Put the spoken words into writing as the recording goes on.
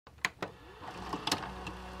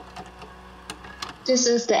This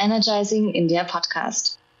is the Energizing India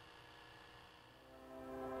podcast.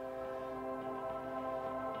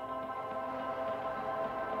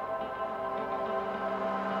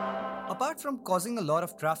 Apart from causing a lot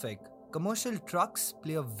of traffic, commercial trucks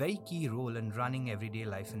play a very key role in running everyday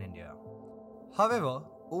life in India. However,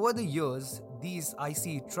 over the years, these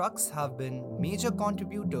ICE trucks have been major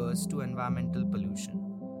contributors to environmental pollution.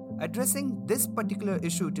 Addressing this particular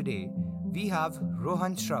issue today, we have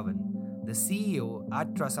Rohan Shravan, the CEO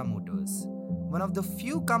at Tresa Motors, one of the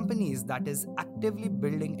few companies that is actively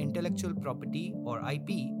building intellectual property or IP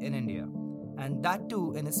in India, and that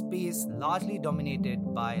too in a space largely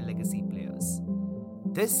dominated by legacy players.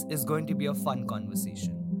 This is going to be a fun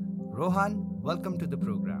conversation. Rohan, welcome to the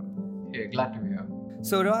program. Hey, glad to be here.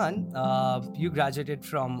 So Rohan, you graduated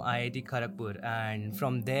from IIT Kharagpur, and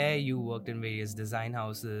from there you worked in various design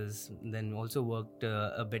houses, then also worked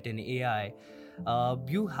a bit in AI.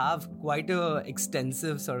 You have quite a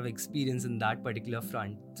extensive sort of experience in that particular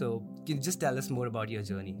front. So can you just tell us more about your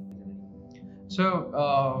journey?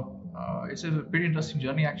 So it's a pretty interesting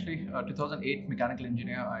journey actually. 2008 mechanical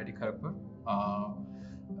engineer, IIT Kharagpur.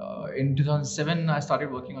 In 2007, I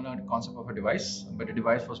started working on a concept of a device, but the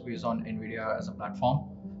device was based on NVIDIA as a platform,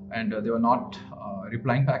 and they were not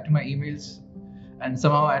replying back to my emails. And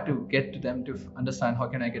somehow I had to get to them to understand how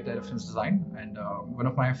can I get the reference design. And one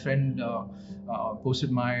of my friend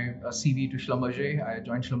posted my CV to Schlumberger. I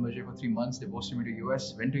joined Schlumberger for 3 months. They posted me to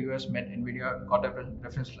US, went to US, met NVIDIA, got a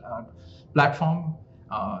reference platform,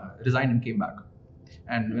 resigned and came back.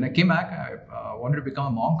 And when I came back, I wanted to become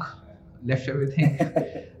a monk. Left everything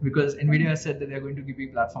because NVIDIA said that they're going to give me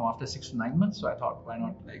a platform after 6 to 9 months. So I thought, why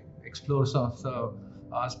not explore some of the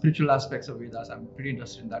spiritual aspects of Vedas. I'm pretty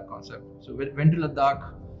interested in that concept. So went to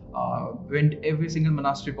Ladakh, went every single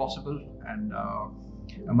monastery possible, and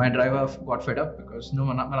my driver got fed up because no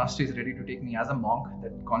monastery is ready to take me as a monk.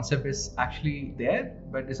 That concept is actually there,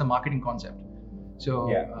 but it's a marketing concept.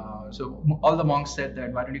 So so all the monks said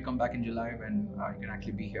that why don't you come back in July when you can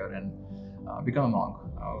actually be here and become a monk.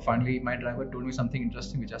 Finally, my driver told me something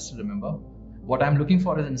interesting which I still remember. What I'm looking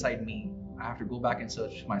for is inside me. I have to go back and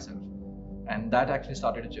search myself. And that actually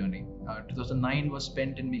started a journey. 2009 was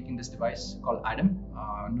spent in making this device called Adam.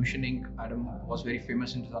 Notion Inc. Adam was very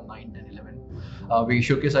famous in 2009, 10, 11. We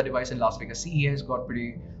showcased our device in Las Vegas. CES got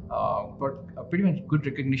pretty much good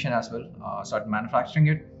recognition as well. Started manufacturing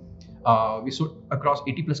it. We sold across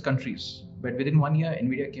 80 plus countries. But within 1 year,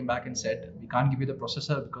 NVIDIA came back and said, we can't give you the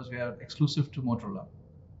processor because we are exclusive to Motorola.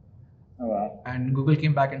 Oh, wow. And Google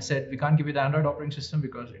came back and said, we can't give you the Android operating system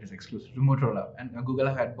because it is exclusive to Motorola. And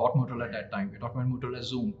Google had bought Motorola at that time. We're talking about Motorola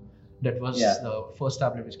Zoom. That was the first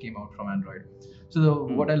tablet which came out from Android. So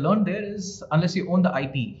what I learned there is, unless you own the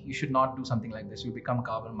IP, you should not do something like this. You become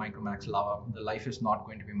Carbon, Micromax, Lava. The life is not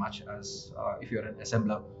going to be much as if you're an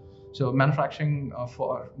assembler. So manufacturing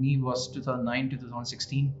for me was 2009 to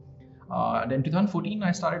 2016. Then 2014,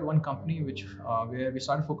 I started one company where we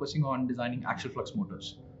started focusing on designing axial flux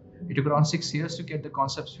motors. It took around 6 years to get the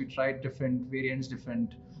concepts. We tried different variants,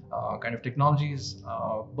 different kind of technologies,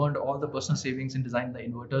 burned all the personal savings in designing the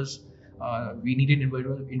inverters. We needed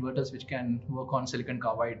inverters which can work on silicon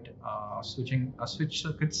carbide switch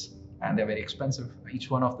circuits, and they're very expensive.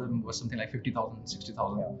 Each one of them was something like 50,000,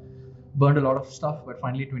 60,000. Yeah. Burned a lot of stuff, but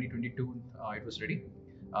finally 2022 it was ready.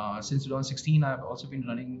 Since 2016, I've also been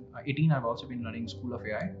running School of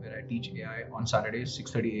AI, where I teach AI on Saturdays,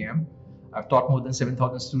 6:30 a.m. I've taught more than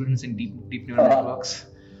 7,000 students in deep neural networks.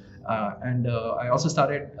 And I also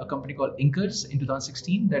started a company called Inkers in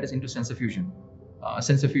 2016 that is into sensor fusion.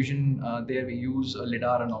 Sensor fusion, there we use a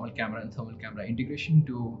LiDAR, a normal camera and thermal camera integration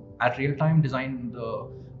to, at real time, design the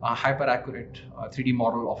hyper accurate 3D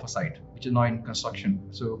model of a site, which is now in construction.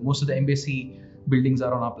 So most of the embassy buildings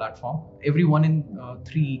are on our platform. Every 1 in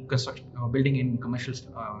 3 building in commercial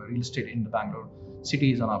real estate in the Bangalore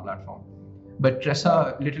city is on our platform. But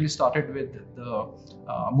Tresa literally started with the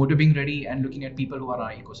motor being ready and looking at people who are in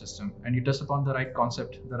our ecosystem. And you touched upon the right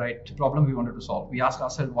concept, the right problem we wanted to solve. We asked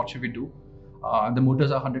ourselves, what should we do? The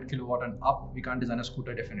motors are 100 kilowatt and up. We can't design a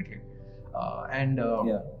scooter definitely.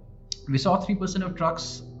 We saw 3% of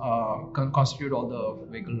trucks constitute all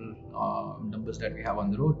the vehicle numbers that we have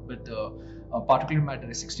on the road. But the particulate matter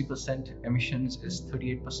is 60%, emissions is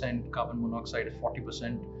 38%, carbon monoxide is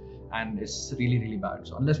 40%. And it's really, really bad.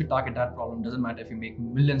 So unless we target that problem, doesn't matter if we make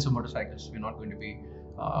millions of motorcycles, we're not going to be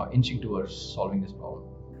inching towards solving this problem.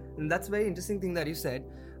 And that's a very interesting thing that you said.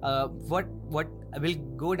 What will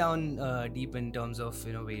go down deep in terms of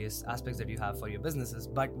various aspects that you have for your businesses.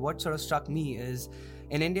 But what sort of struck me is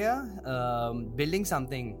in India, building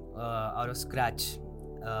something out of scratch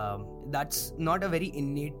That's not a very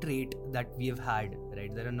innate trait that we have had,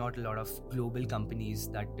 right? There are not a lot of global companies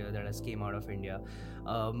that has came out of India.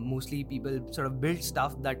 Mostly people sort of build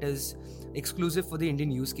stuff that is exclusive for the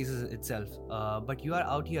Indian use cases itself. But you are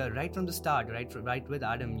out here right from the start, right with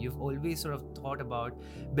Adam. You've always sort of thought about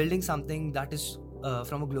building something that is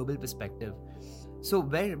from a global perspective. So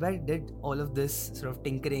where did all of this sort of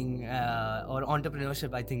tinkering or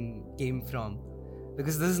entrepreneurship, I think, came from?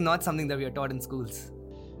 Because this is not something that we are taught in schools.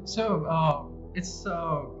 So it's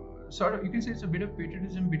sort of, you can say it's a bit of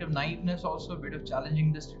patriotism, a bit of naiveness, also a bit of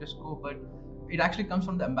challenging the status quo, but it actually comes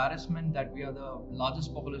from the embarrassment that we are the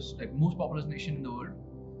largest populous, like most populous nation in the world.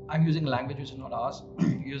 I'm using language which is not ours,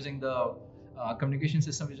 using the communication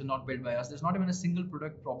system which is not built by us. There's not even a single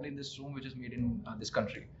product probably in this room which is made in this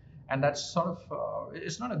country. And that's sort of,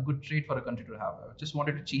 it's not a good trait for a country to have. I just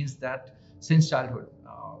wanted to change that since childhood.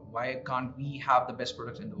 Why can't we have the best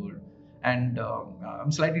products in the world? And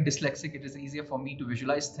I'm slightly dyslexic. It is easier for me to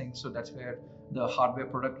visualize things. So that's where the hardware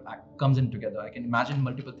product comes in together. I can imagine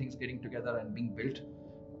multiple things getting together and being built.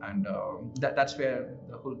 And that's where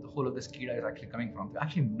the whole of this Kida is actually coming from. To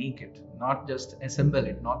actually make it, not just assemble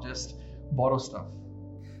it, not just borrow stuff.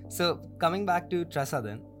 So coming back to Tresa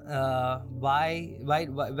then,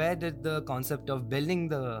 where did the concept of building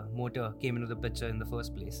the motor came into the picture in the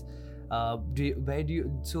first place?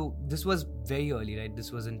 So this was very early, right?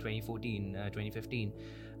 This was in 2014, 2015.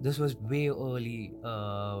 This was way early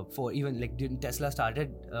for even like Tesla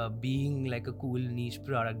started being like a cool niche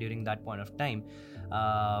product during that point of time.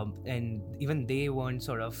 And even they weren't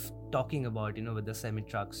sort of talking about, with the semi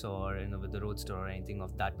trucks or, with the roadster or anything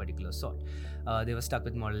of that particular sort. They were stuck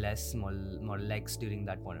with Model S, Model X during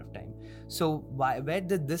that point of time. So where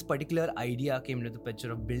did this particular idea came into the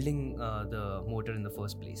picture of building the motor in the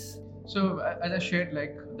first place? So as I shared,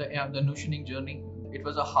 like the notioning journey, it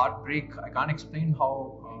was a heartbreak. I can't explain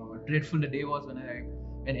how dreadful the day was when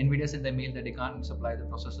NVIDIA sent the mail that they can't supply the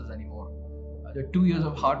processors anymore. The 2 years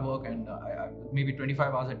of hard work and maybe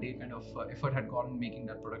 25 hours a day kind of effort had gone in making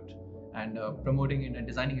that product and promoting it and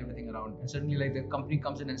designing everything around. And suddenly, like, the company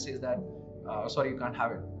comes in and says that, sorry, you can't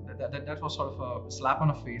have it. That was sort of a slap on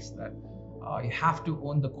the face that you have to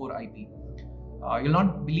own the core IP. You'll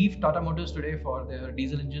not believe Tata Motors today for their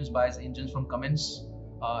diesel engines buys engines from Cummins.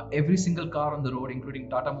 Every single car on the road, including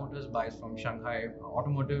Tata Motors, buys from Shanghai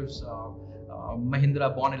Automotives.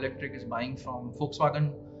 Mahindra Born Electric is buying from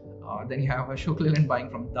Volkswagen. Then you have Ashok Leyland buying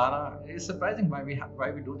from Dana. It's surprising why we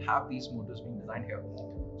don't have these motors being designed here.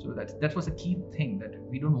 So that was a key thing that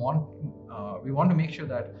we don't want. We want to make sure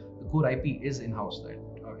that the core IP is in-house, that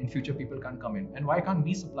in future people can come in. And why can't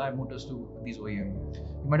we supply motors to these OEM?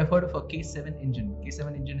 You might have heard of a K7 engine.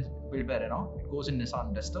 K7 engine is built by Renault. It goes in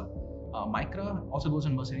Nissan Duster. Micra also goes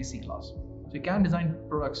in Mercedes C-Class. So you can design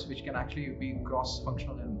products which can actually be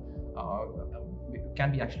cross-functional and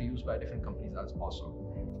can be actually used by different companies as also.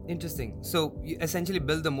 Interesting. So you essentially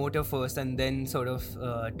built the motor first and then sort of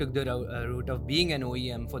took the route of being an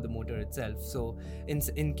OEM for the motor itself. So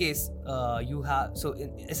in case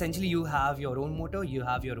essentially you have your own motor, you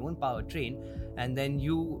have your own powertrain, and then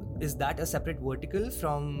is that a separate vertical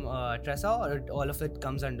from Tresa, or all of it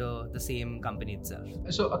comes under the same company itself?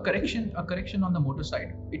 So a correction on the motor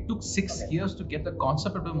side. It took 6 years to get the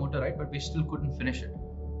concept of the motor right, but we still couldn't finish it.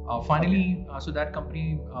 Finally, so that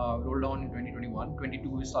company rolled on in 2021. 22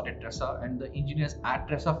 we started Tresa, and the engineers at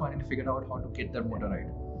Tresa finally figured out how to get their motor right,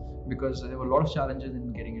 because there were a lot of challenges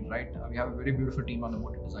in getting it right. We have a very beautiful team on the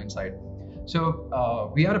motor design side.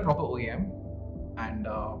 So we are a proper OEM, and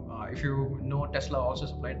if you know, Tesla also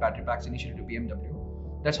supplied battery packs initially to BMW.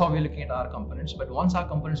 That's how we're looking at our components. But once our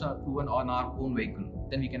components are proven on our own vehicle,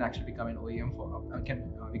 then we can actually become an OEM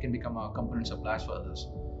we can become a component suppliers for others.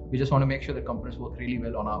 We just want to make sure that components work really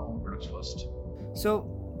well on our own products first. So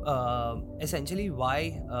essentially,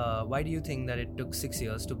 why do you think that it took 6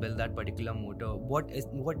 years to build that particular motor? What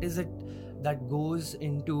is it that goes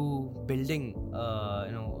into building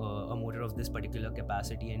a motor of this particular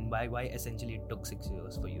capacity, and why essentially it took 6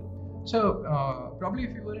 years for you? So probably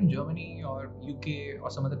if you were in Germany or UK or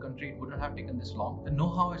some other country, it wouldn't have taken this long. The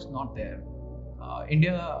know-how is not there.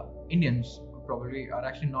 Indians probably are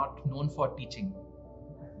actually not known for teaching.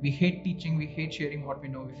 We hate teaching, we hate sharing what we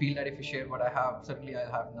know. We feel that if you share what I have, suddenly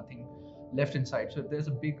I'll have nothing left inside. So there's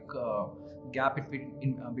a big gap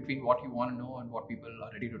between what you want to know and what people are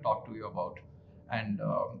ready to talk to you about. And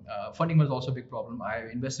funding was also a big problem. I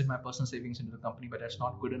invested my personal savings into the company, but that's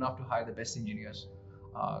not good enough to hire the best engineers.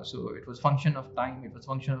 So it was function of time, it was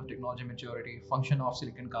function of technology maturity, function of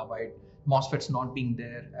silicon carbide, MOSFETs not being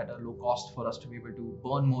there at a low cost for us to be able to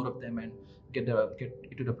burn more of them and get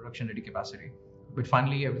it to the production ready capacity. But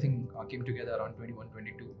finally, everything came together around 21,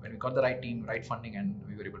 22 when we got the right team, right funding, and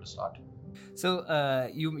we were able to start. So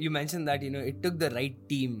you mentioned that it took the right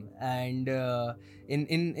team, and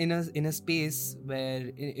in a space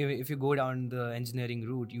where if you go down the engineering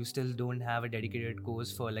route, you still don't have a dedicated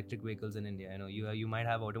course for electric vehicles in India. You might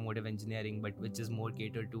have automotive engineering, but which is more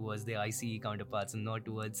catered towards the ICE counterparts and not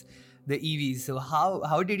towards the EVs. So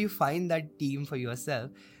how did you find that team for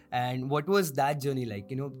yourself, and what was that journey like?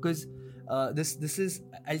 Because this is,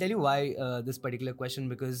 I'll tell you why this particular question,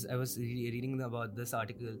 because I was reading about this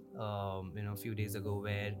article a few days ago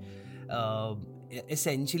where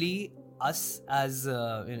essentially us as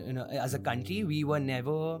as a country, it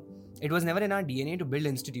was never in our DNA to build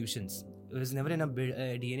institutions. It was never in our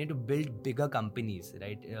DNA to build bigger companies,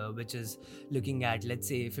 right? Which is looking at, let's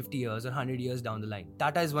say, 50 years or 100 years down the line.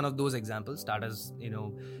 Tata is one of those examples. Tata's,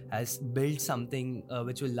 has built something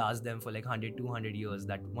which will last them for like 100, 200 years.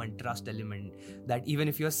 That one trust element, that even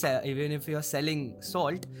if you're selling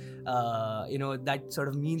salt, that sort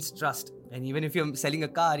of means trust. And even if you're selling a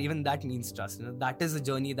car, even that means trust. That is a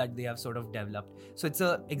journey that they have sort of developed. So it's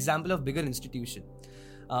an example of bigger institution.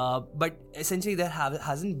 But essentially there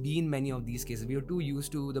hasn't been many of these cases. We were too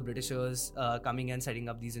used to the Britishers coming and setting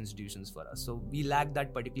up these institutions for us. So we lacked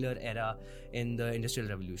that particular era in the Industrial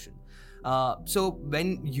Revolution. So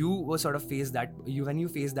when you faced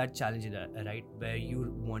that challenge, right, where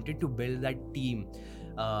you wanted to build that team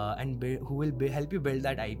and who will help you build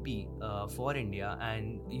that IP for India,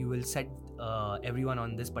 and you will set everyone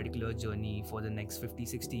on this particular journey for the next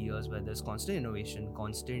 50-60 years, where there's constant innovation,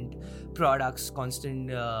 constant products, constant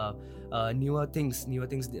newer things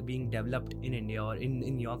being developed in India or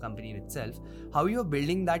in your company in itself. How you're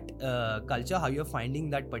building that culture, how you're finding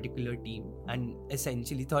that particular team, and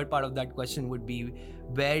essentially third part of that question would be,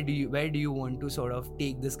 where do you want to sort of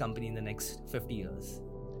take this company in the next 50 years?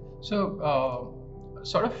 So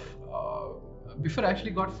before I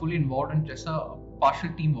actually got fully involved in Tresa, partial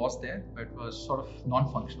team was there, but it was sort of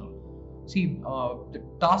non-functional. See, the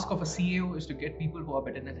task of a CEO is to get people who are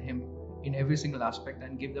better than him in every single aspect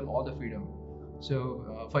and give them all the freedom.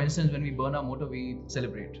 So, for instance, when we burn our motor, we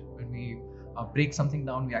celebrate. When we break something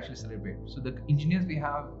down, we actually celebrate. So the engineers we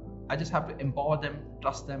have, I just have to empower them,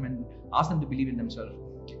 trust them, and ask them to believe in themselves.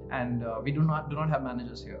 And we do not have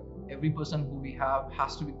managers here. Every person who we have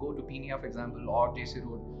has to go to Penia, for example, or JC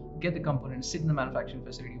Road, get the components, sit in the manufacturing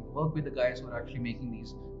facility, work with the guys who are actually making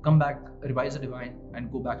these, come back, revise the design,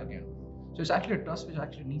 and go back again. So it's actually a trust which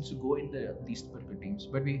actually needs to go in these particular teams.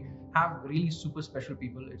 But we have really super special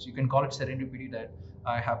people. You can call it serendipity, that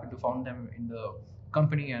I happen to found them in the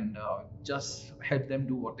company and just help them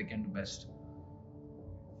do what they can do best.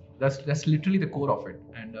 That's literally the core of it.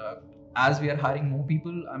 And as we are hiring more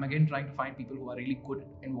people, I'm again trying to find people who are really good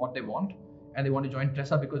in what they want. And they want to join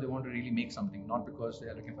Tresa because they want to really make something, not because they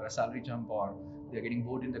are looking for a salary jump or they're getting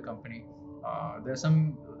bored in the company. There's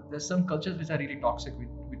some cultures which are really toxic.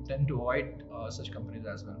 We tend to avoid such companies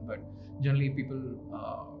as well. But generally, people,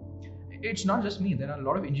 it's not just me. There are a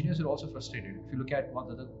lot of engineers who are also frustrated. If you look at what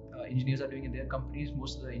the other engineers are doing in their companies,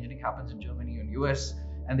 most of the engineering happens in Germany and US,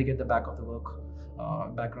 and they get the background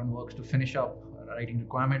work to finish up writing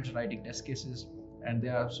requirements, writing test cases, and they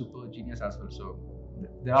are super genius as well. So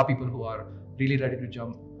there are people who are really ready to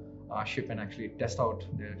jump ship and actually test out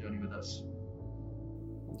their journey with us.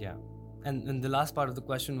 Yeah. And the last part of the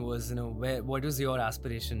question was, what is your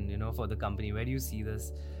aspiration, for the company? Where do you see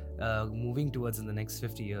this moving towards in the next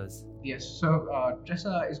 50 years? Yes. So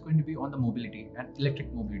Tresa is going to be on the mobility and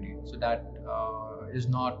electric mobility. So that is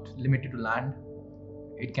not limited to land.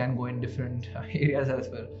 It can go in different areas as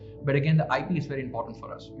well. But again, the IP is very important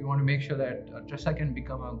for us. We want to make sure that Tresa can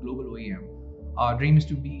become a global OEM. Our dream is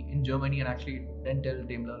to be in Germany and actually then tell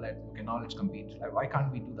Daimler that, okay, now let's compete. Like, why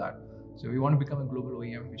can't we do that? So we want to become a global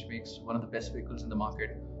OEM, which makes one of the best vehicles in the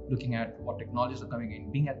market, looking at what technologies are coming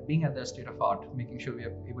in, being at the state of art, making sure we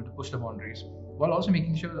are able to push the boundaries, while also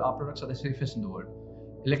making sure our products are the safest in the world.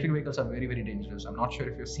 Electric vehicles are very, very dangerous. I'm not sure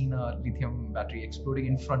if you've seen a lithium battery exploding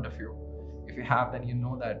in front of you. If you have, then you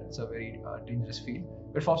know that it's a very dangerous field.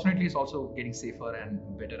 But fortunately, it's also getting safer and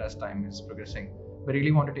better as time is progressing. We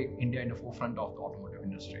really want to take India in the forefront of the automotive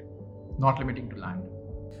industry, not limiting to land.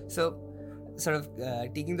 So, sort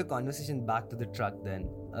of taking the conversation back to the truck then,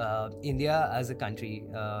 India as a country,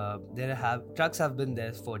 trucks have been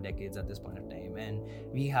there for decades at this point of time, and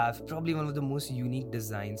we have probably one of the most unique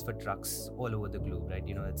designs for trucks all over the globe, right?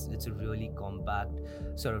 It's a really compact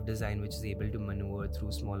sort of design which is able to maneuver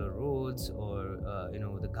through smaller roads or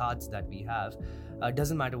the carts that we have.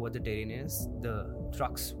 Doesn't matter what the terrain is, the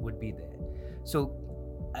trucks would be there. So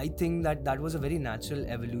I think that was a very natural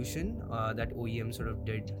evolution that OEM sort of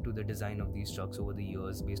did to the design of these trucks over the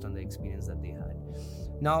years based on the experience that they had.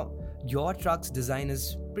 Now, your truck's design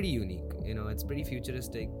is pretty unique. It's pretty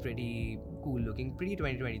futuristic, pretty cool looking, pretty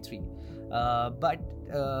 2023. But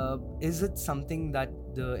is it something that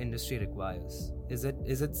the industry requires? Is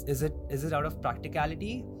it out of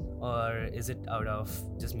practicality, or is it out of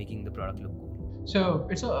just making the product look cool? So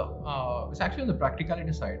it's actually on the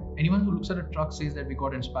practicality side. Anyone who looks at a truck says that we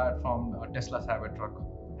got inspired from Tesla's Cybertruck.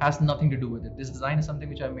 Has nothing to do with it. This design is something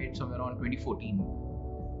which I made somewhere around 2014.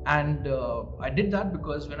 And I did that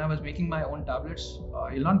because when I was making my own tablets,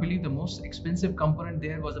 you'll not believe the most expensive component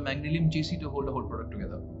there was a magnesium chassis to hold the whole product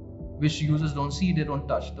together, which users don't see, they don't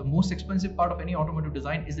touch. The most expensive part of any automotive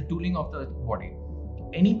design is the tooling of the body.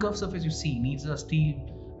 Any curved surface you see needs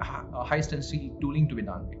a high-strength steel tooling to be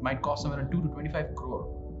done. It might cost somewhere around 2 to 25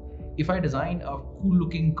 crore. If I design a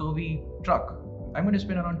cool-looking curvy truck, I'm going to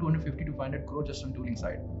spend around 250 to 500 crore just on tooling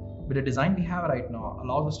side. But the design we have right now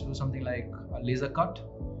allows us to do something like a laser cut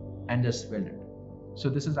and just weld it. So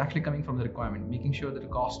this is actually coming from the requirement, making sure that the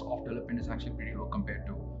cost of development is actually pretty low compared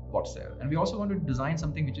to what's there. And we also want to design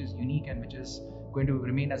something which is unique and which is going to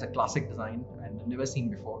remain as a classic design and never seen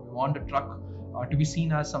before. We want the truck to be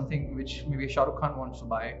seen as something which maybe Shah Rukh Khan wants to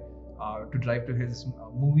buy to drive to his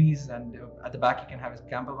movies, and at the back he can have his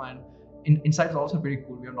camper van. Inside is also pretty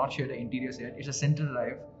cool. We have not shared the interiors yet. It's a center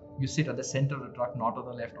drive. You sit at the center of the truck, not on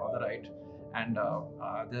the left or the right. And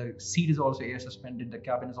the seat is also air suspended. The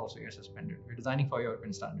cabin is also air suspended. We're designing for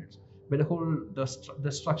European standards. But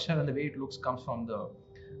the structure and the way it looks comes from the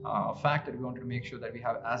fact that we wanted to make sure that we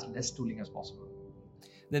have as less tooling as possible.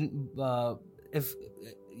 Then if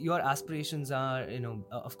your aspirations are,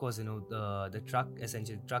 of course, the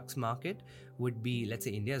trucks market would be, let's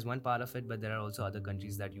say India is one part of it, but there are also other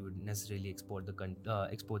countries that you would necessarily export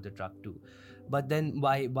the truck to. But then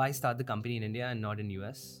why start the company in India and not in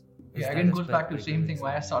US? Again, it goes back to the same thing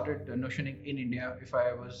why I started notioning in India. If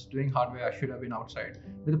I was doing hardware, I should have been outside.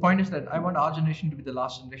 But the point is that I want our generation to be the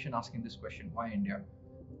last generation asking this question, why India?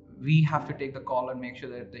 We have to take the call and make sure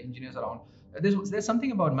that the engineers are around. There's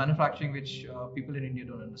something about manufacturing which people in India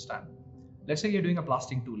don't understand. Let's say you're doing a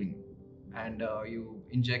plastic tooling and you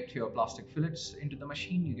inject your plastic fillets into the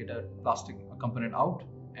machine, you get a plastic component out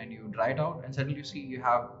and you dry it out, and suddenly you see you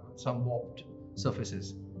have some warped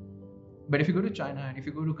surfaces. But if you go to China and if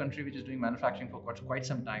you go to a country which is doing manufacturing for quite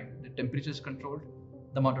some time, the temperature is controlled,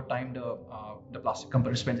 the amount of time the plastic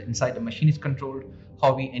component spends inside the machine is controlled,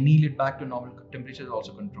 how we anneal it back to normal temperature is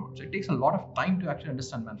also controlled. So it takes a lot of time to actually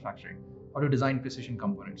understand manufacturing or to design precision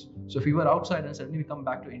components. So if we were outside and suddenly we come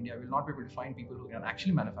back to India, we'll not be able to find people who can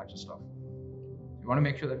actually manufacture stuff. We want to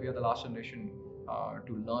make sure that we are the last generation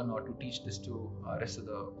to learn or to teach this to rest of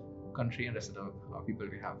the country and rest of the people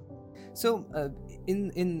we have. So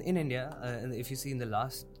in India, if you see in the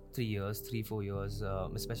last 3-4 years,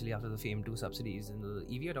 especially after the FAME 2 subsidies, and the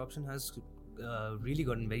EV adoption has really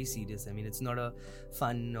gotten very serious. I mean, it's not a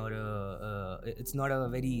fun or it's not a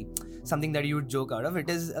very something that you would joke out of. It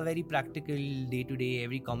is a very practical day-to-day.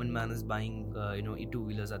 Every common man is buying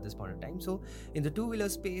two-wheelers at this point in time. So in the two-wheeler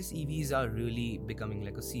space, EVs are really becoming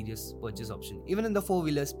like a serious purchase option. Even in the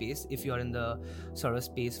four-wheeler space, if you're in the sort of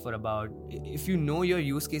space for about, if you know your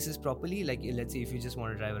use cases properly, like let's say if you just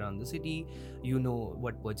want to drive around the city, you know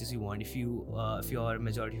what purchase you want. If your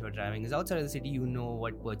majority of your driving is outside of the city, you know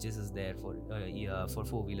what purchase is there for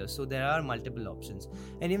four-wheelers. So there are multiple options,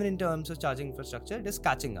 and even in terms of charging infrastructure, it is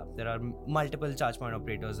catching up. There are multiple charge point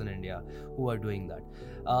operators in India who are doing that.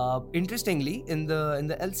 Interestingly, in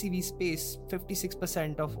the LCV space,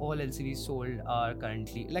 56% of all LCVs sold are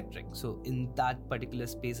currently electric. So in that particular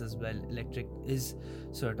space as well, electric is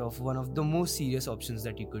sort of one of the most serious options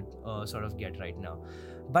that you could sort of get right now.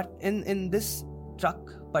 But in this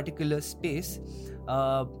truck particular space,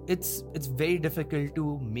 it's very difficult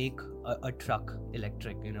to make a truck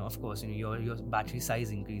electric. Of course, your battery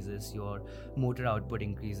size increases, your motor output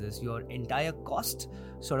increases, your entire cost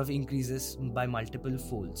sort of increases by multiple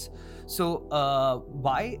folds. So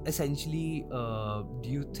why essentially do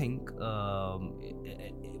you think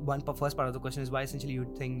first part of the question is why essentially you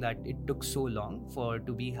think that it took so long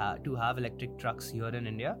to have electric trucks here in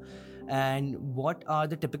India, and what are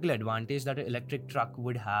the typical advantage that an electric truck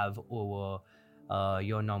would have over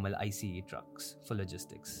your normal ICE trucks for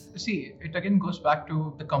logistics? See, it again goes back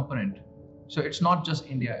to the component. So it's not just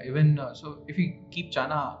India. Even so, if we keep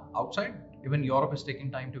China outside, even Europe is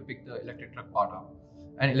taking time to pick the electric truck part up.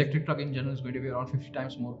 An electric truck in general is going to be around 50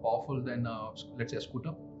 times more powerful than, let's say, a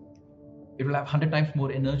scooter. It will have 100 times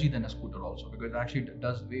more energy than a scooter also, because it actually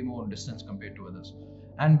does way more distance compared to others.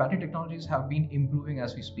 And battery technologies have been improving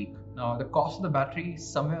as we speak. Now, the cost of the battery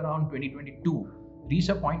somewhere around 2022 reached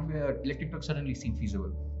a point where electric trucks suddenly seem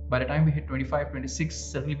feasible. By the time we hit 25, 26,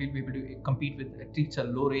 suddenly we'll be able to compete with at least a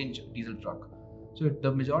low-range diesel truck. So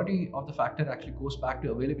the majority of the factor actually goes back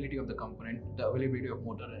to availability of the component, the availability of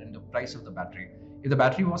motor, and the price of the battery. If the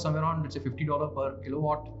battery was somewhere around, let's say, $50 per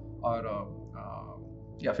kilowatt, or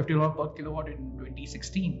 $50 per kilowatt in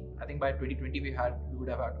 2016, I think by 2020 we would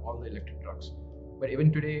have had all the electric trucks. But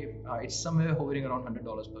even today, it's somewhere hovering around $100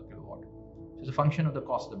 per kilowatt. So it's a function of the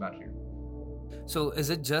cost of the battery. So is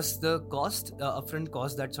it just the cost, upfront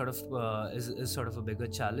cost, that sort of is sort of a bigger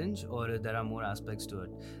challenge, or there are more aspects to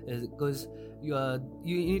it? Because you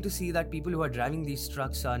need to see that people who are driving these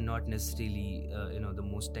trucks are not necessarily the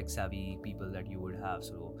most tech savvy people that you would have.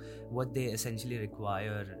 So what they essentially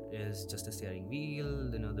require is just a steering wheel,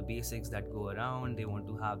 the basics that go around. They want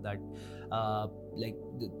to have that like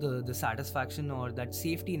the satisfaction or that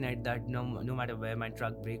safety net that no matter where my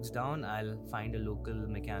truck breaks down, I'll find a local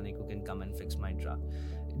mechanic who can come and fix my truck.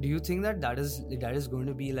 Do you think that is going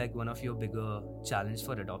to be like one of your bigger challenge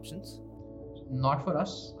for adoptions? Not for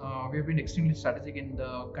us. We have been extremely strategic in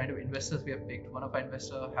the kind of investors we have picked. One of our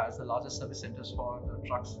investors has the largest service centers for the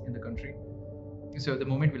trucks in the country. So the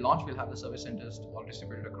moment we launch, we'll have the service centers all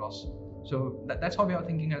distributed across. So that's how we are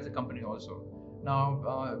thinking as a company also.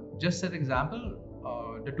 Now, just as an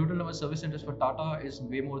example, the total number of service centers for Tata is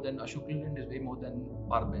way more than Ashok Leyland, is way more than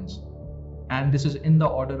Bharat-Benz. And this is in the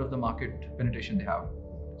order of the market penetration they have.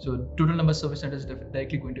 So total number of service centers is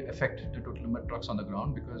directly going to affect the total number of trucks on the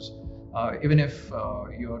ground, because even if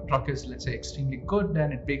your truck is, let's say, extremely good,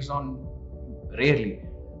 then it breaks down rarely.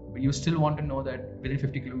 But you still want to know that within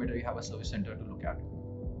 50 kilometers you have a service center to look at.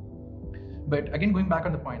 But again, going back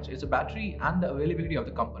on the points, it's the battery and the availability of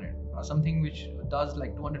the component. Something which does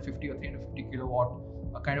like 250 or 350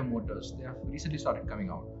 kilowatt kind of motors, they have recently started coming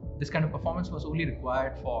out. This kind of performance was only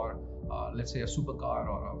required for, let's say, a supercar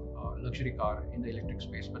or a luxury car in the electric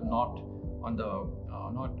space, but not on the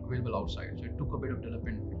not available outside. So it took a bit of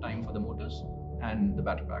development time for the motors and the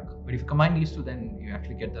battery pack. But if you combine these two, then you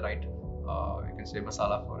actually get the right, you can say,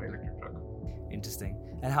 masala for an electric truck. Interesting.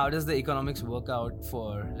 And how does the economics work out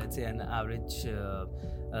for, let's say, an average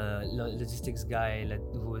logistics guy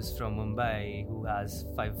who is from Mumbai, who has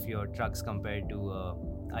 5 of your trucks compared to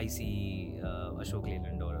IC Ashok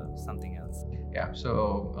Leyland or something else? Yeah,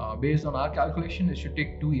 so based on our calculation, it should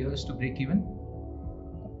take 2 years to break even.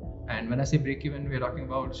 And when I say break even, we're talking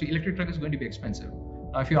about, so electric truck is going to be expensive.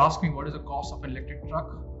 Now, if you ask me what is the cost of an electric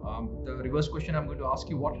truck, the reverse question I'm going to ask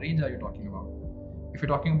you, what range are you talking about? If you're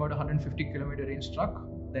talking about a 150 kilometer range truck,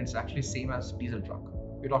 then it's actually same as diesel truck.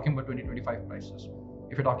 We're talking about 2025 prices.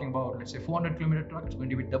 If you're talking about, let's say, 400 kilometer truck, it's going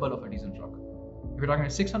to be double of a diesel truck. If you're talking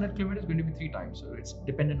about 600 kilometers, it's going to be 3 times. So it's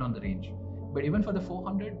dependent on the range. But even for the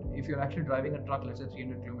 400, if you're actually driving a truck, let's say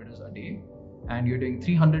 300 kilometers a day, and you're doing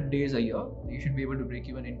 300 days a year, you should be able to break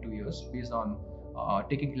even in 2 years based on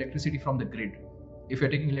taking electricity from the grid. If you're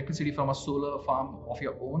taking electricity from a solar farm of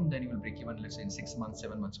your own, then you will break even, let's say, in 6 months,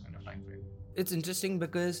 7 months kind of time frame. It's interesting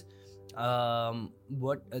because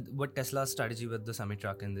what Tesla's strategy with the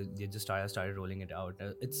semi-truck, and they just started rolling it out.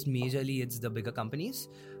 It's the bigger companies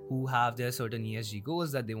who have their certain ESG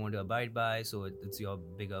goals that they want to abide by. So it's your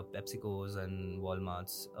bigger PepsiCos and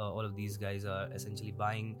Walmarts. All of these guys are essentially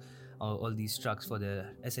buying all these trucks for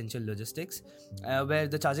their essential logistics, where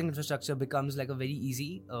the charging infrastructure becomes like a very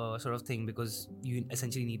easy sort of thing, because you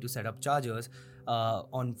essentially need to set up chargers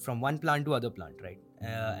from one plant to other plant, right?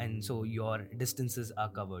 And so your distances are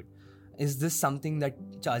covered. Is this something that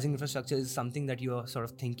charging infrastructure is something that you're sort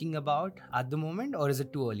of thinking about at the moment, or is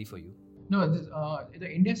it too early for you? No,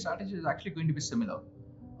 the India strategy is actually going to be similar.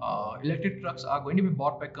 Electric trucks are going to be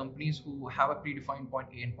bought by companies who have a predefined point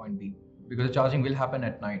A and point B, because the charging will happen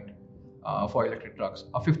at night for electric trucks.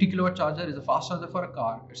 A 50 kilowatt charger is a fast charger for a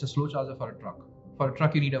car, it's a slow charger for a truck. For a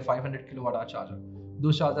truck, you need a 500 kilowatt hour charger.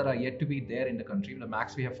 Those chargers are yet to be there in the country. The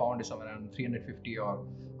max we have found is somewhere around 350 or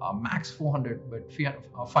max 400, but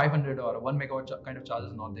 500 or 1 megawatt kind of charger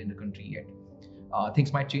is not there in the country yet.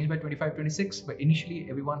 Things might change by 25, 26, but initially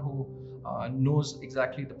everyone who knows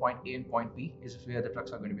exactly the point A and point B is where the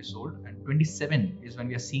trucks are going to be sold. And 27 is when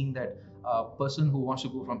we are seeing that a person who wants to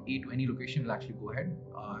go from A to any location will actually go ahead.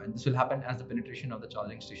 And this will happen as the penetration of the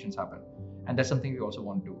charging stations happen. And that's something we also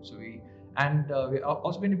want to do. So we are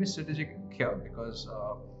also going to be strategic here, because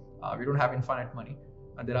we don't have infinite money.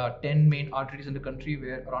 And there are 10 main arteries in the country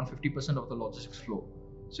where around 50% of the logistics flow.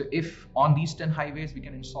 So if on these 10 highways we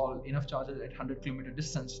can install enough chargers at 100 kilometer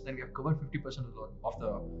distance, then we have covered 50% of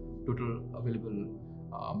the total available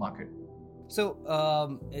market.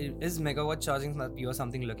 So is megawatt charging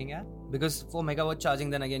something you're looking at? because for megawatt charging,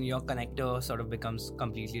 then again your connector sort of becomes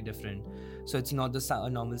completely different. So it's not the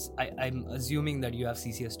normal. I'm assuming that you have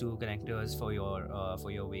CCS2 connectors for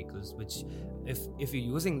your vehicles, which if you're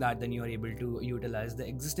using that, then you are able to utilize the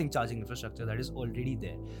existing charging infrastructure that is already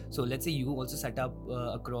there. So let's say you also set up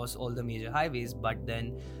across all the major highways, but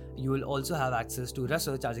then you will also have access to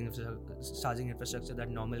lesser charging infrastructure that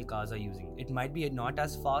normal cars are using. It might be not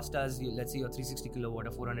as fast as let's say your 360 kilowatt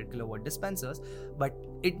or 400 kilowatt dispensers, but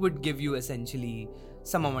it would give you essentially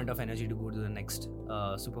some amount of energy to go to the next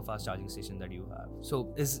super fast charging station that you have.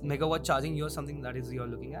 So is megawatt charging something that you're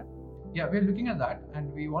looking at? Yeah, we're looking at that,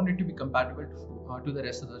 and we want it to be compatible to the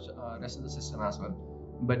rest of the system as well.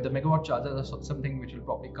 But the megawatt charger is something which will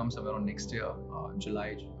probably come somewhere on next year,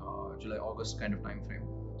 July, August kind of time frame.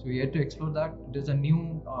 So we had to explore that. There's a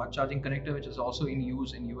new charging connector which is also in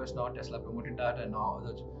use in US now. Tesla promoted that, and now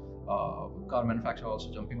other car manufacturers are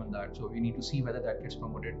also jumping on that. So we need to see whether that gets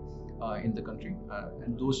promoted in the country,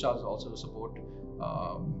 and those chargers also support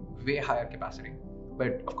way higher capacity.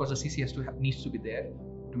 But of course, the CCS2 needs to be there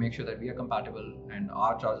to make sure that we are compatible, and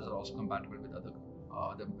our chargers are also compatible with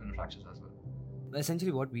other manufacturers as well.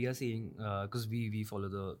 Essentially what we are seeing, because we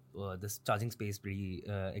follow this charging space pretty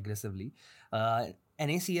aggressively,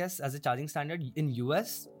 NACS as a charging standard in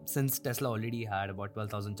US, since Tesla already had about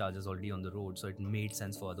 12,000 chargers already on the road, so it made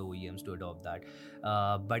sense for other OEMs to adopt that.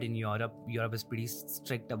 But in Europe is pretty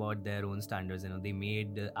strict about their own standards. They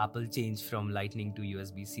made Apple change from Lightning to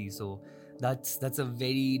USB-C, so that's a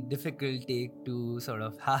very difficult take to sort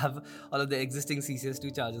of have all of the existing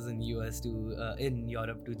CCS2 chargers in US in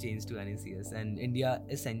Europe to change to NACS, and India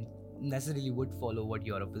necessarily would follow what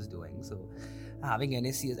Europe is doing. So having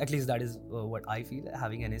NACS, at least that is what I feel,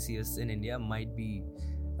 having NACS in India might be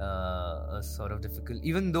a sort of difficult,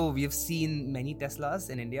 even though we have seen many Teslas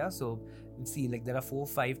in India. So we've seen there are 4 or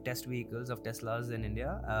 5 test vehicles of Teslas in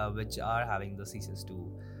India which are having the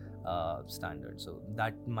CCS2 standard, so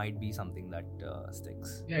that might be something that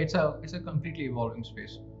sticks. Yeah, it's a completely evolving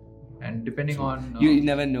space, and depending on you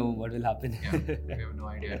never know what will happen. Yeah, we have no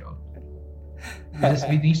idea at all.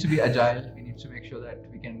 We need to be agile. We need to make sure that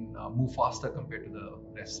we can move faster compared to the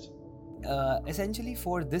rest. Essentially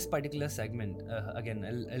for this particular segment, again,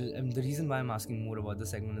 the reason why I'm asking more about the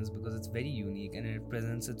segment is because it's very unique and it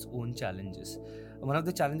presents its own challenges. One of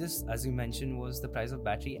the challenges, as you mentioned, was the price of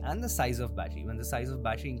battery and the size of battery. When the size of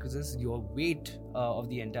battery increases, your weight of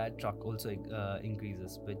the entire truck also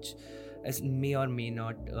increases, which may or may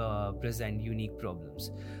not present unique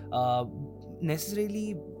problems.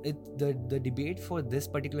 Necessarily, the debate for this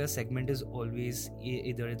particular segment is always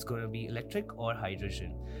either it's going to be electric or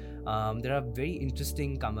hydrogen. There are very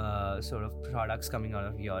interesting sort of products coming out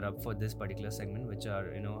of Europe for this particular segment, which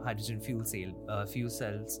are hydrogen fuel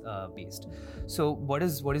cells based. So what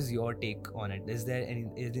is your take on it? Is there any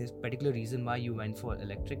particular reason why you went for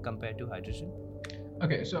electric compared to hydrogen?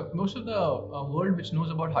 Okay, so most of the world which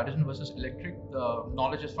knows about hydrogen versus electric, the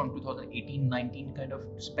knowledge is from 2018-19 kind of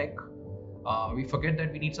spec. We forget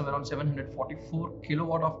that we need somewhere around 744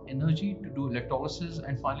 kilowatt of energy to do electrolysis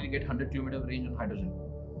and finally get 100 kilometer range on hydrogen.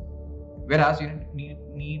 Whereas you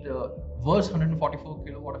need verse 144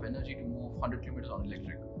 kilowatt of energy to move 100 kilometers on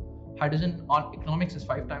electric. Hydrogen on economics is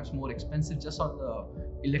 5 times more expensive just on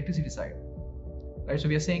the electricity side. Right? So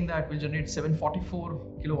we are saying that we'll generate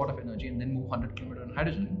 744 kilowatt of energy and then move 100 kilometers on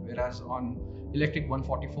hydrogen, whereas on electric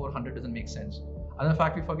 144, 100 doesn't make sense. Another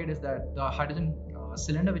fact we forget is that the hydrogen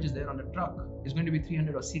cylinder which is there on the truck is going to be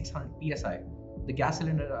 300 or 600 psi. The gas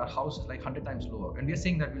cylinder at our house is like 100 times lower, and we are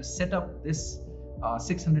saying that we'll set up this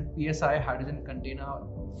 600 psi hydrogen container,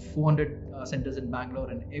 400 centers in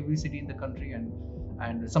Bangalore and every city in the country,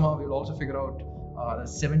 and somehow we'll also figure out a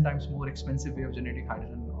 7 times more expensive way of generating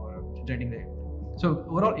hydrogen or generating the. So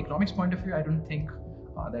overall economics point of view, I don't think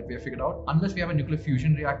that we have figured out, unless we have a nuclear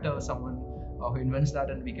fusion reactor or someone who invents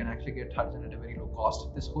that and we can actually get hydrogen at a very low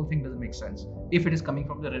cost. This whole thing doesn't make sense if it is coming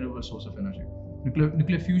from the renewable source of energy.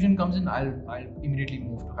 Nuclear fusion comes in, I'll immediately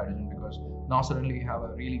move to hydrogen, because now suddenly we have a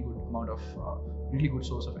really good amount of really good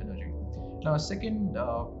source of energy. Now second,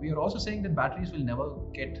 we are also saying that batteries will never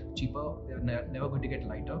get cheaper, they're never going to get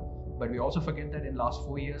lighter, but we also forget that in last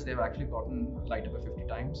 4 years they've actually gotten lighter by 50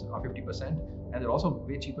 times or 50%, and they're also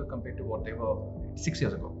way cheaper compared to what they were 6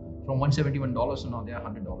 years ago. From $171 to now they are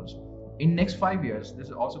 $100. In next 5 years, this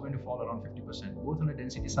is also going to fall around 50%, both on the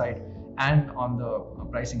density side and on the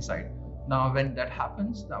pricing side. Now, when that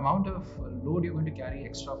happens, the amount of load you're going to carry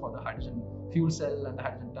extra for the hydrogen fuel cell and the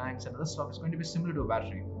hydrogen tanks and other stuff is going to be similar to a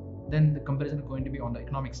battery. Then the comparison is going to be on the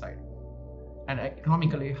economic side. And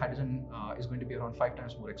economically, hydrogen is going to be around 5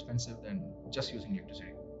 times more expensive than just using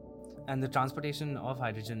electricity. And the transportation of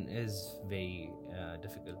hydrogen is very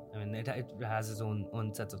difficult. I mean, it has its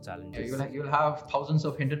own sets of challenges. Yeah, you'll have thousands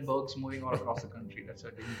of Hindenburgs moving all across the country. That's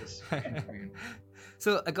a dangerous situation to be in.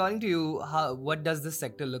 So, according to you, what does this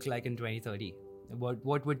sector look like in 2030?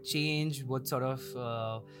 What would change? What sort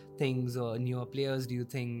of things or newer players do you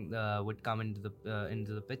think would come into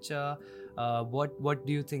the picture? What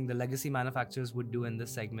do you think the legacy manufacturers would do in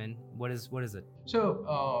this segment? What is it?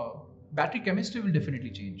 So battery chemistry will definitely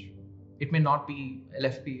change. It may not be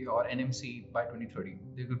LFP or NMC by 2030.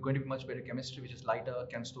 There's going to be much better chemistry, which is lighter,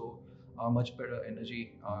 can store much better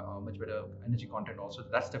energy content also.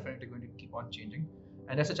 That's definitely going to keep on changing.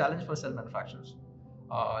 And that's a challenge for cell manufacturers.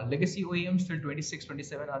 Legacy OEMs till 26,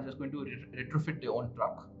 27 are just going to retrofit their own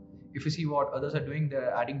truck. If you see what others are doing,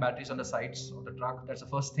 they're adding batteries on the sides of the truck. That's the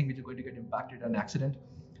first thing which is going to get impacted in an accident.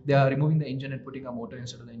 They are removing the engine and putting a motor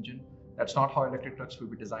instead of the engine. That's not how electric trucks will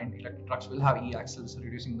be designed. Electric trucks will have e-axles,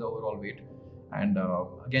 reducing the overall weight. And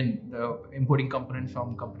again, the importing components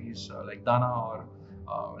from companies like Dana or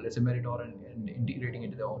let's say Meritor and integrating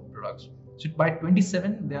into their own products. So by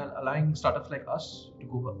 27, they are allowing startups like us to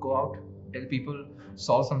go out, tell people,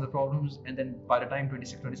 solve some of the problems, and then by the time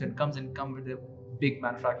 26, 27 come with a big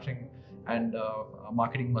manufacturing and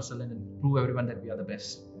marketing muscle and then prove everyone that we are the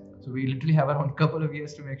best. So we literally have around a couple of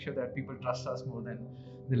years to make sure that people trust us more than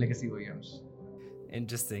the legacy OEMs.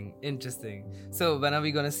 Interesting. So when are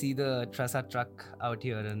we going to see the Tresa truck out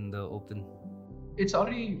here in the open? It's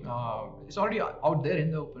already out there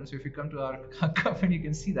in the open. So if you come to our company, you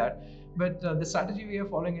can see that. But the strategy we are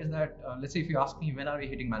following is that, let's say if you ask me, when are we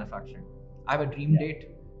hitting manufacturing? I have a dream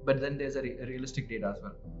date, but then there's a realistic date as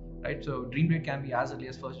well, right? So dream date can be as early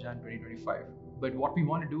as 1st Jan 2025. But what we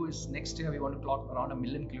want to do is next year, we want to clock around 1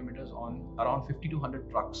 million kilometers on around 50 to 100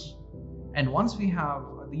 trucks. And once we have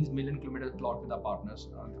these 1 million kilometers clocked with our partners,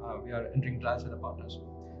 we are entering trials with our partners.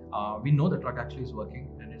 We know the truck actually is working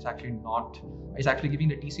and it's actually giving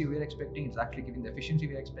the TCO we're expecting, it's actually giving the efficiency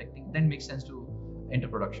we're expecting, then makes sense to enter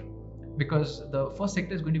production. Because the first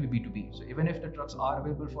sector is going to be B2B. So even if the trucks are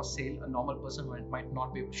available for sale, a normal person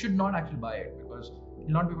should not actually buy it because he'll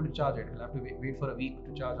not be able to charge it. He'll have to wait for a week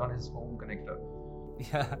to charge on his home connector.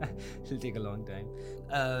 Yeah, it'll take a long time.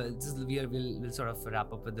 We'll sort of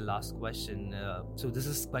wrap up with the last question. So this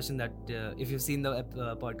is a question that if you've seen the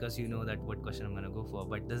podcast, you know that what question I'm going to go for.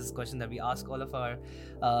 But this is a question that we ask all of our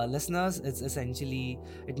listeners. It's essentially,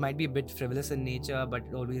 it might be a bit frivolous in nature, but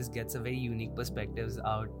it always gets a very unique perspectives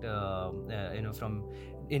out, from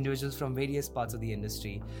individuals from various parts of the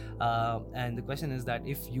industry. And the question is that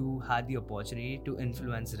if you had the opportunity to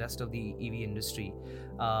influence the rest of the EV industry,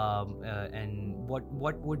 and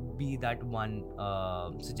what would be that one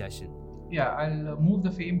suggestion? Yeah, I'll move the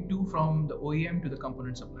FAME 2 from the OEM to the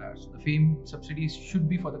component suppliers. The FAME subsidies should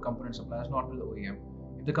be for the component suppliers, not to the OEM.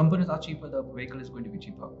 If the components are cheaper, the vehicle is going to be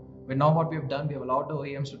cheaper. But now what we have done, we have allowed the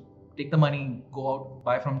OEMs to take the money, go out,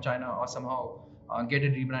 buy from China or somehow get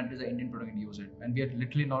it rebranded as an Indian product and use it. And we are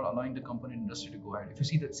literally not allowing the component industry to go ahead. If you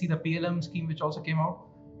see the PLM scheme which also came out,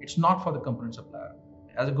 it's not for the component supplier.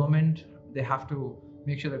 As a government, they have to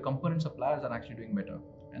make sure the component suppliers are actually doing better.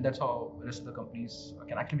 And that's how the rest of the companies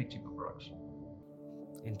can actually make cheaper products.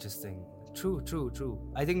 Interesting. True.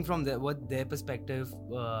 I think from what their perspective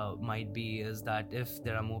might be is that if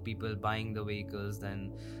there are more people buying the vehicles,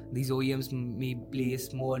 then these OEMs may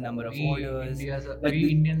place more number of orders.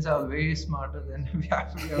 Indians are way smarter than we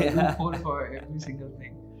actually are. Yeah. Loophole for every single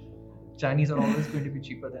thing. Chinese are always going to be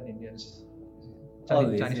cheaper than Indians.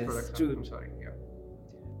 Chinese products. True. I'm sorry. Yeah.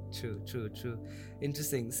 True.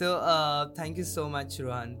 Interesting. So, thank you so much,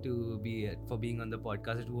 Rohan, for being on the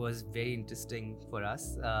podcast. It was very interesting for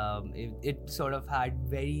us. It sort of had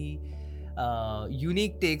very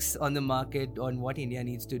unique takes on the market, on what India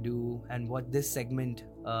needs to do, and what this segment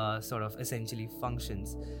sort of essentially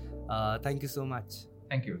functions. Thank you so much.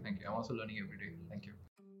 Thank you. I'm also learning every day. Thank you.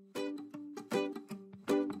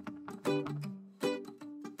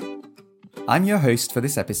 I'm your host for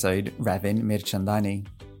this episode, Ravin Mirchandani.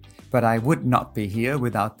 But I would not be here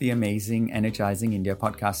without the amazing Energizing India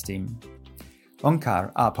podcast team.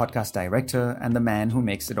 Onkar, our podcast director, and the man who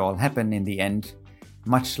makes it all happen in the end,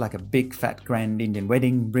 much like a big fat grand Indian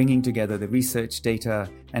wedding, bringing together the research, data,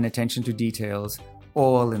 and attention to details,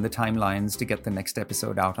 all in the timelines to get the next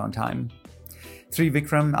episode out on time.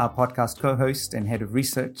 Trivikram, our podcast co-host and head of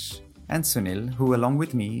research, and Sunil, who along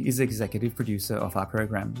with me is executive producer of our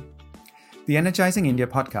program. The Energizing India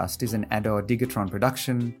podcast is an Ador Digatron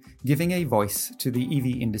production, giving a voice to the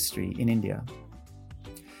EV industry in India.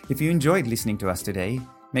 If you enjoyed listening to us today,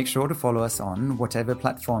 make sure to follow us on whatever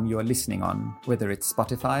platform you are listening on, whether it's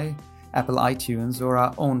Spotify, Apple iTunes, or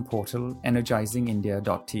our own portal,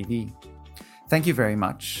 energizingindia.tv. Thank you very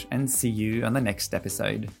much, and see you on the next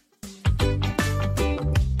episode.